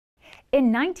In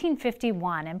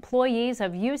 1951, employees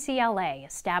of UCLA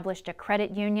established a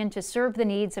credit union to serve the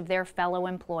needs of their fellow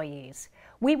employees.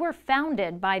 We were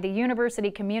founded by the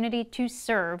university community to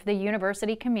serve the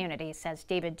university community, says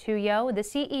David Tuyo, the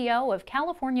CEO of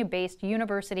California-based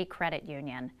University Credit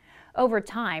Union. Over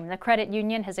time, the credit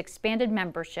union has expanded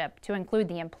membership to include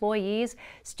the employees,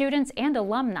 students, and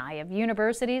alumni of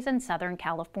universities in Southern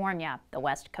California, the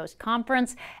West Coast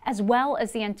Conference, as well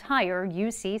as the entire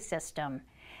UC system.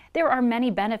 There are many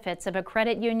benefits of a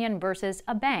credit union versus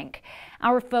a bank.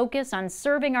 Our focus on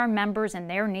serving our members and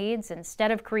their needs instead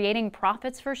of creating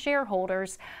profits for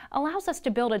shareholders allows us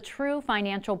to build a true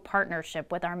financial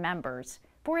partnership with our members.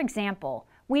 For example,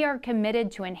 we are committed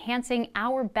to enhancing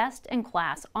our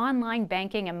best-in-class online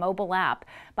banking and mobile app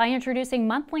by introducing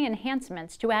monthly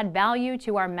enhancements to add value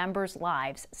to our members'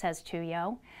 lives, says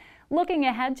Tuyo. Looking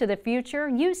ahead to the future,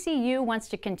 UCU wants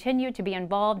to continue to be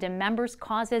involved in members'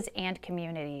 causes and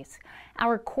communities.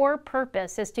 Our core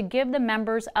purpose is to give the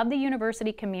members of the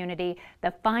university community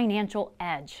the financial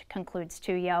edge, concludes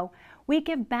Tuyo. We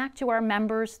give back to our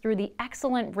members through the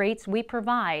excellent rates we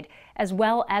provide, as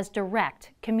well as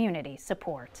direct community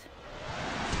support.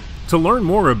 To learn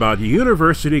more about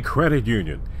University Credit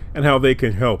Union and how they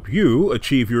can help you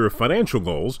achieve your financial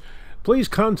goals, please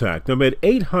contact them at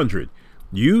 800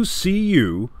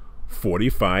 UCU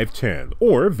 4510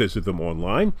 or visit them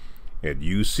online at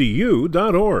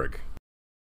ucu.org.